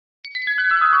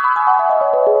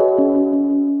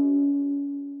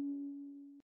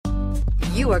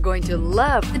You are going to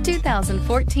love the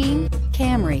 2014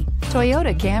 Camry.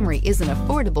 Toyota Camry is an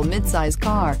affordable midsize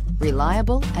car,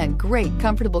 reliable and great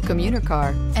comfortable commuter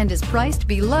car, and is priced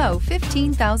below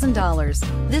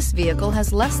 $15,000. This vehicle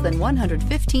has less than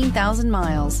 115,000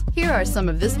 miles. Here are some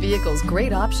of this vehicle's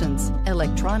great options: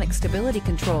 electronic stability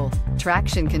control,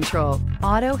 traction control,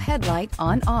 auto headlight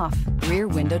on/off, rear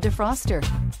window defroster,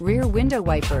 rear window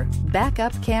wiper,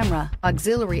 backup camera,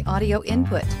 auxiliary audio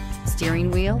input,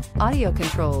 steering wheel audio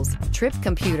controls, trip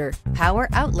computer, power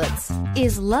outlets.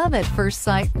 Is love at first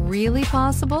sight really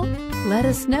possible? Let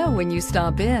us know when you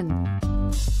stop in.